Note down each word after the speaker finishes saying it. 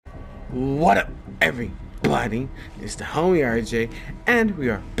What up, everybody? It's the homie RJ, and we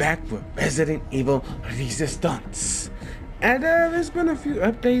are back with Resident Evil Resistance. And there's been a few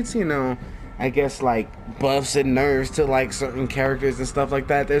updates, you know, I guess like buffs and nerfs to like certain characters and stuff like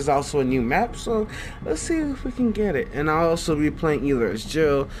that. There's also a new map, so let's see if we can get it. And I'll also be playing either as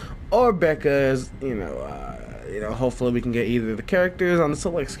Jill or Becca, as hopefully we can get either of the characters on the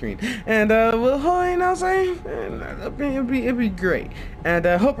select screen. And we'll, you know what I'm saying? It'll be great. And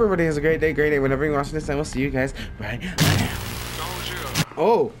hope everybody has a great day whenever you're watching this, and we'll see you guys right now.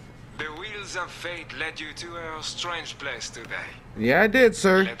 Oh. The wheels of fate led you to a strange place today. Yeah, I did,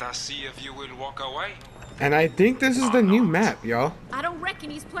 sir. Let us see if you will walk away. And I think this is the new map, y'all. I don't reckon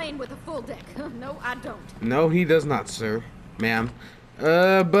he's playing with a full deck. No, I don't. No, he does not, sir. Ma'am.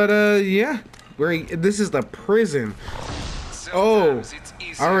 Yeah. This is the prison. Oh,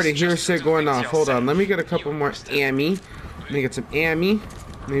 I already hear shit going off. Hold on, let me get a couple more ammy. Let me get some ammy.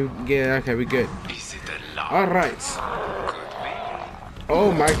 Let me get, okay, we good. Alright.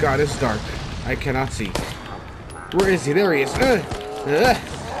 Oh my god, it's dark. I cannot see. Where is he? There he is.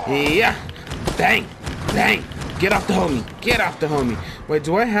 Yeah. Bang. Bang. Get off the homie. Get off the homie. Wait,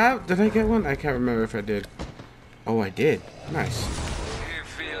 did I get one? I can't remember if I did. Oh, I did. Nice.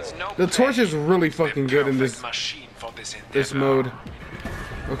 The torch is really fucking good in this mode.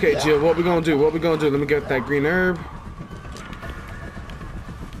 Okay, Jill, what we gonna do? What we gonna do? Let me get that green herb.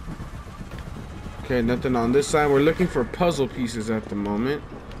 Okay, nothing on this side. We're looking for puzzle pieces at the moment.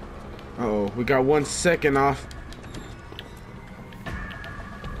 Uh-oh, we got 1 second off.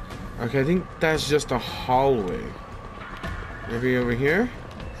 Okay, I think that's just a hallway. Maybe over here?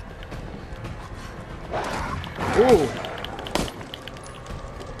 Ooh!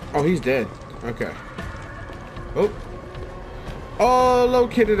 Oh, he's dead. Okay. Oh. Oh,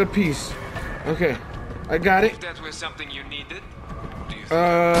 located a piece. Okay. I got it. If that was something you needed.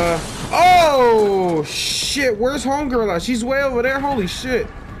 Oh shit, where's homegirl at? She's way over there. Holy shit.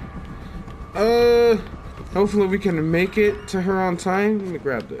 Hopefully we can make it to her on time. Let me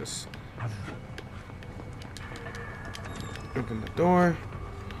grab this. Open the door.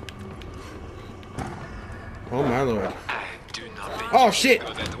 Oh my lord. Oh shit!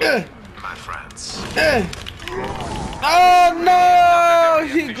 My friends. Oh no!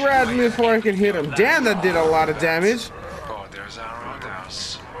 He grabbed me before I could hit him. Damn, that did a lot of damage. Oh, there's our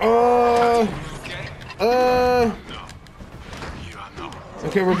roundhouse.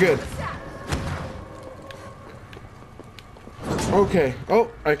 Okay, we're good. Okay. Oh,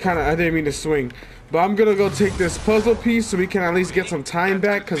 I didn't mean to swing. But I'm gonna go take this puzzle piece so we can at least get some time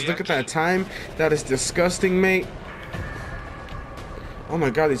back, cause look at that time. That is disgusting, mate. Oh my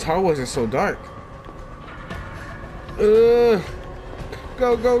god, these hallways are so dark. Go,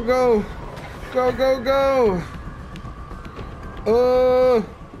 go, go. Go, go, go.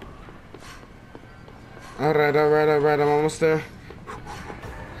 Alright, I'm almost there.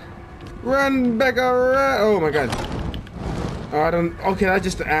 Run back, alright. Oh my god. Oh, I don't, okay, that's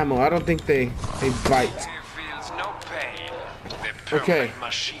just the ammo. I don't think they bite. Okay.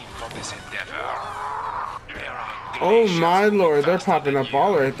 Oh my lord, they're popping up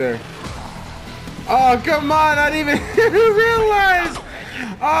all right there. Oh, come on, I didn't even realize.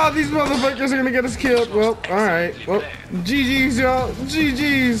 Oh, these motherfuckers are gonna get us killed. Well, alright. Well, GG's, y'all.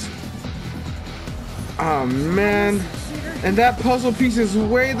 GG's. Oh, man. And that puzzle piece is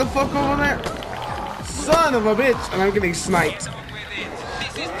way the fuck over there. Son of a bitch. And I'm getting sniped.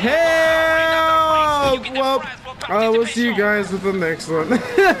 Help! Well, we'll see you guys with the next one.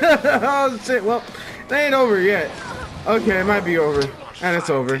 Oh, shit. Well, they ain't over yet. Okay, it might be over. And it's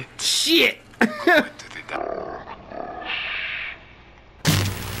over. Shit!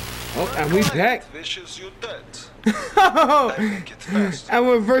 Oh, and we back. Oh, and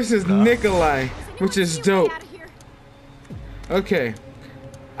we're versus Nikolai, which is dope. Okay.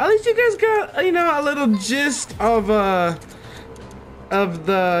 At least you guys got, you know, a little gist of the,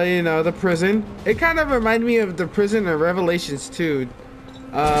 you know, the prison. It kind of reminded me of the prison in Revelations 2.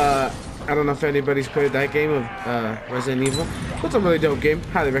 I don't know if anybody's played that game of Resident Evil. It's a really dope game.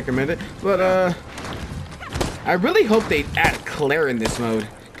 Highly recommend it. But I really hope they add Claire in this mode,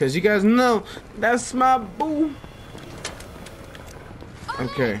 because you guys know that's my boo.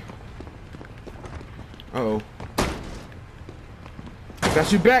 Okay. Uh-oh.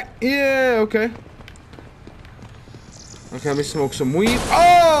 Got you back. Yeah, okay. Okay, let me smoke some weed.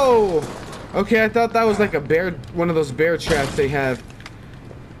 Oh! Okay, I thought that was like a bear, one of those bear traps they have.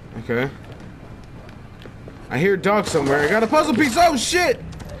 Okay. I hear a dog somewhere. I got a puzzle piece. Oh shit!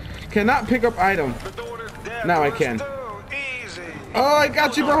 Cannot pick up item. Now I can. Oh, I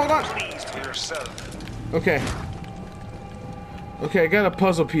got you, bro. Hold on. Okay. Okay, I got a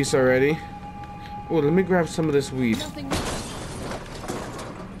puzzle piece already. Oh, let me grab some of this weed.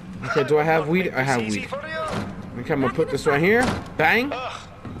 Okay, do I have weed? I have weed. Okay, I'm gonna put this right here. Bang.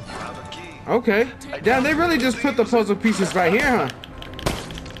 Okay. Damn, they really just put the puzzle pieces right here, huh?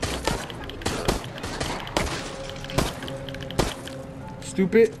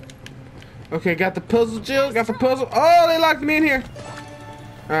 Stupid. Okay, got the puzzle, Jill. Got the puzzle. Oh, they locked me in here.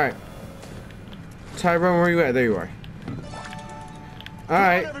 All right. Tyrone, where you at? There you are. All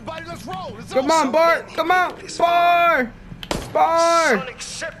right. Come on, Bart. Come on, Bar. Bar.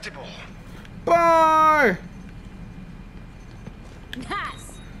 Unacceptable. Bar.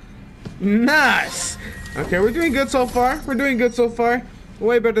 Nice. Nice. Okay, we're doing good so far. We're doing good so far.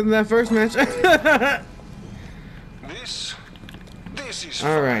 Way better than that first match. This is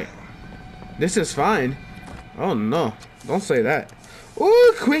All right. This is fine. Oh no! Don't say that.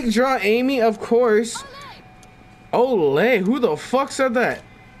 Ooh, quick draw, Amy. Of course. Olay. Who the fuck said that?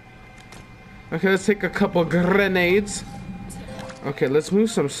 Okay, let's take a couple grenades. Okay, let's move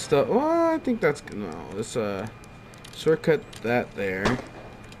some stuff. Oh, I think that's no. Let's shortcut that there.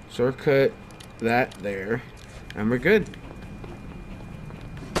 Shortcut that there, and we're good.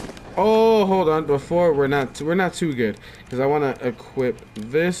 Oh, hold on. Before we're not too good because I want to equip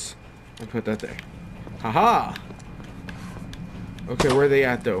this and put that there. Haha. Okay, where are they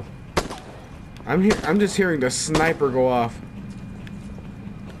at though? I'm just hearing the sniper go off.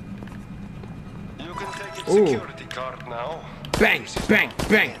 You can take Ooh. its security card now. Bang, bang,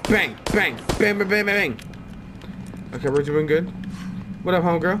 bang, bang, bang, bang, bang, bang, bang. Okay, we're doing good. What up,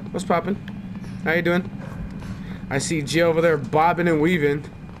 homegirl? What's poppin'? How you doing? I see Jill over there bobbing and weaving.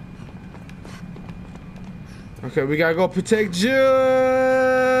 Okay, we gotta go protect Jill.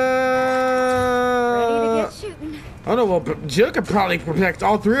 Ready to get shooting. Oh no, well, Jill could probably protect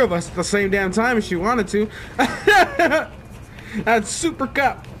all three of us at the same damn time if she wanted to. That's super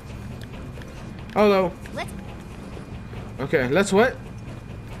cup. Oh no. Okay, let's what?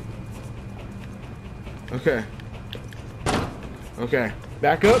 Okay. Okay,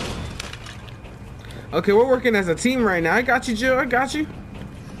 back up. Okay, we're working as a team right now. I got you, Jill. I got you.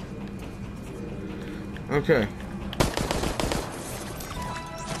 Okay.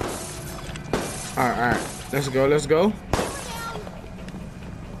 Alright. Let's go, let's go.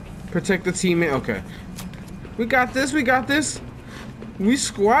 Protect the teammate. Okay. We got this, we got this. We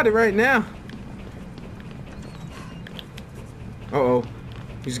squatted right now. Uh-oh.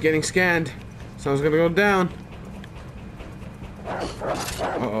 He's getting scanned. Someone's gonna go down.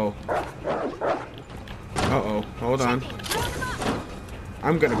 Uh-oh. Uh-oh. Hold on.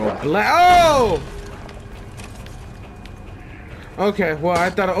 I'm gonna go Oh! Okay, well, I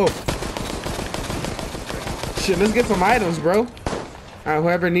thought... Oh. Shit, let's get some items, bro. Alright,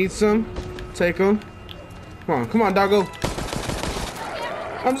 whoever needs some, take them. Come on, doggo.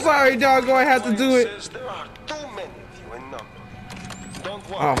 I'm sorry, doggo, I had to do it.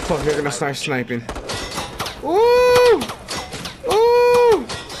 Oh, fuck, they're gonna start sniping. Ooh! Ooh!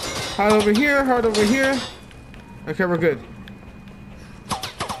 Hard over here, hard over here. Okay, we're good.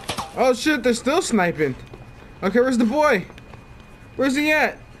 Oh, shit, they're still sniping. Okay, where's the boy? Where's he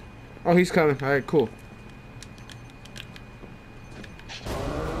at? Oh, he's coming. Alright, cool.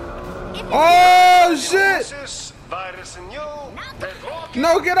 Oh, shit!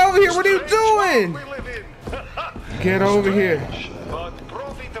 No, get over here. What are you doing? Get over here.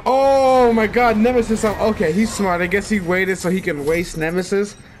 Oh, my God. Nemesis. Okay, he's smart. I guess he waited so he can waste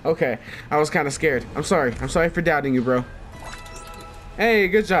Nemesis. Okay, I was kind of scared. I'm sorry. I'm sorry for doubting you, bro. Hey,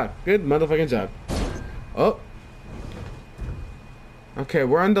 good job. Good motherfucking job. Oh. Okay,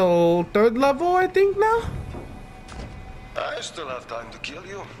 we're on the 3rd level, I think, now? I still have time to kill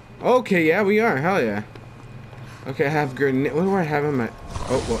you. Okay, yeah, we are. Hell yeah. Okay, I have grenade. What do I have in my...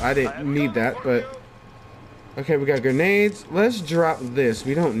 Oh, well, I didn't need that, but... Okay, we got grenades. Let's drop this.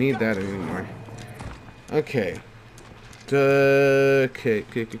 We don't need that anymore. Okay. Okay.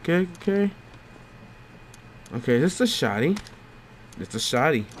 Okay, this is a shotty. It's a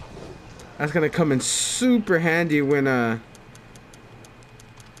shotty. That's gonna come in super handy when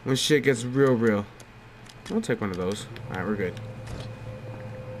shit gets real. I'll take one of those. Alright, we're good.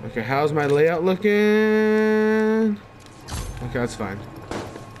 Okay, how's my layout looking? Okay, that's fine.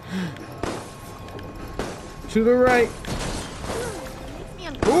 To the right.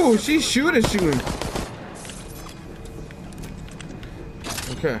 Ooh, she's shooting.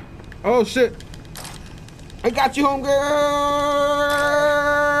 Okay. Oh, shit. I got you, homegirl.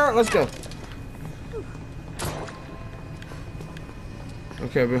 Let's go.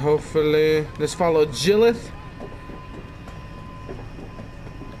 Okay, but hopefully... Let's follow Jillith.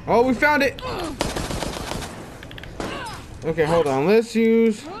 Oh, we found it. Okay, hold on. Let's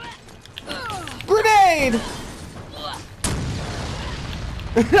use grenade.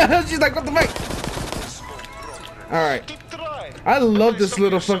 She's like, what the fuck? All right. I love this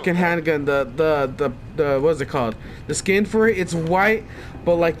little fucking handgun. The what's it called? The skin for it. It's white,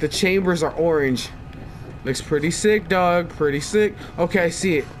 but like the chambers are orange. Looks pretty sick, dog. Pretty sick. Okay, I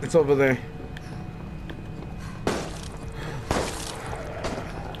see it. It's over there.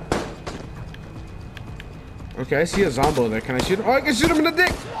 Okay, I see a zombo there. Can I shoot him? Oh, I can shoot him in the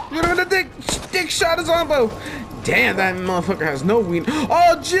dick. Shoot him in the dick. Dick shot a zombo. Damn, that motherfucker has no weed.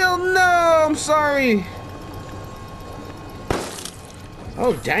 Oh, Jill, no. I'm sorry.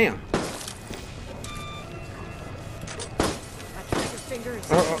 Oh, damn.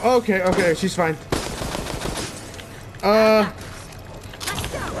 Okay, okay, she's fine.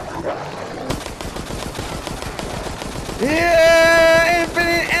 Yeah,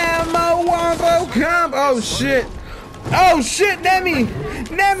 infinite ammo, wombo combo. Oh shit. Oh shit, Nemi.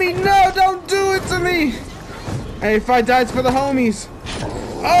 Nemi, no, don't do it to me. Hey, if I die, it's for the homies.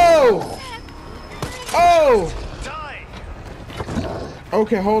 Oh. Oh.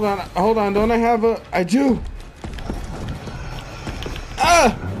 Okay, hold on. Hold on. Don't I have a... I do.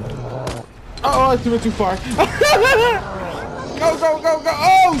 Ah. Oh, I threw it too far. Go, go, go, go.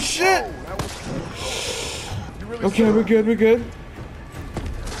 Oh, shit. Okay, we're good. We're good.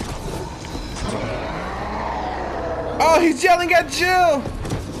 Oh, he's yelling at Jill.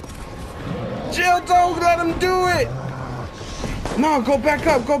 Jill, don't let him do it. No, go back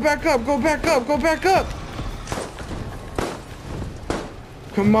up. Go back up. Go back up. Go back up.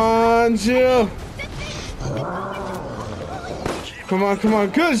 Come on, Jill. Come on, come on.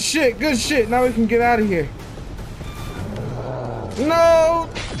 Good shit, good shit. Now we can get out of here. No,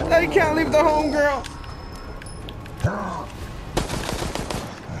 I can't leave the homegirl.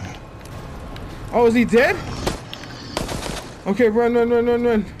 Oh, is he dead? Okay, run, run, run, run,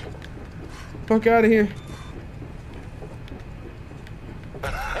 run. Fuck out of here.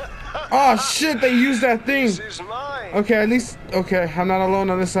 Oh shit, they used that thing. Okay, at least, okay, I'm not alone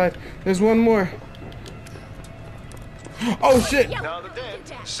on this side. There's one more. Oh shit.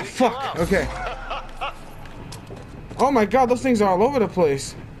 Fuck, okay. Oh my god, those things are all over the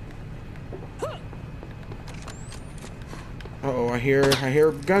place. Uh-oh, I hear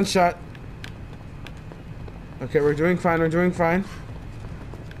a gunshot. Okay, we're doing fine, we're doing fine.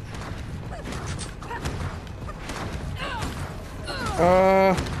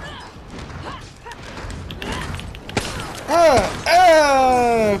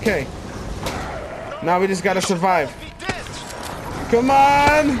 Okay. Now we just gotta survive. Come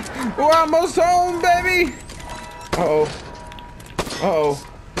on! We're almost home, baby! Uh-oh. Uh-oh.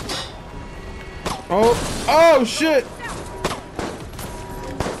 Oh. Oh, shit!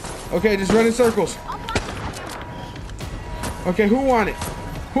 Okay, just run in circles. Okay, who won it?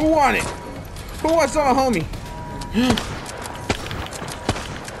 Who won it? Who wants on a homie?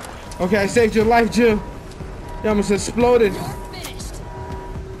 Okay, I saved your life, Jill. You almost exploded.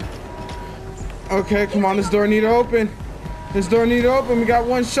 Okay, come on, this door need to open. This door need to open. We got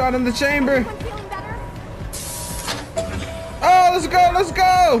one shot in the chamber. Oh, let's go, let's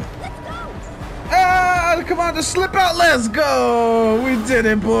go. Ah, come on, just slip out. Let's go. We did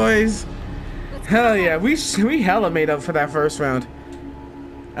it, boys. Hell yeah, we hella made up for that first round.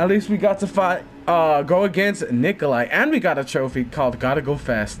 At least we got to fight, go against Nikolai, and we got a trophy called Gotta Go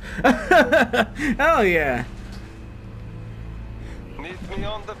Fast. Hell yeah. Meet me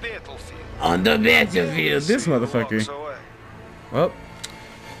on the battlefield. On the battlefield, this motherfucker. Well,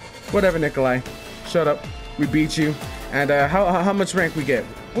 whatever, Nikolai. Shut up. We beat you. And how much rank we get?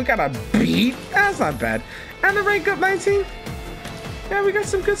 We got a beat? That's not bad. And a rank up 19? Yeah, we got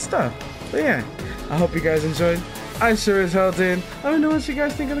some good stuff. But yeah, I hope you guys enjoyed. I sure as hell did. Let me know what you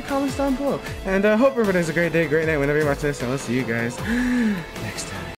guys think in the comments down below. And I hope everybody has a great day, great night whenever you're watching this. And I'll see you guys next time.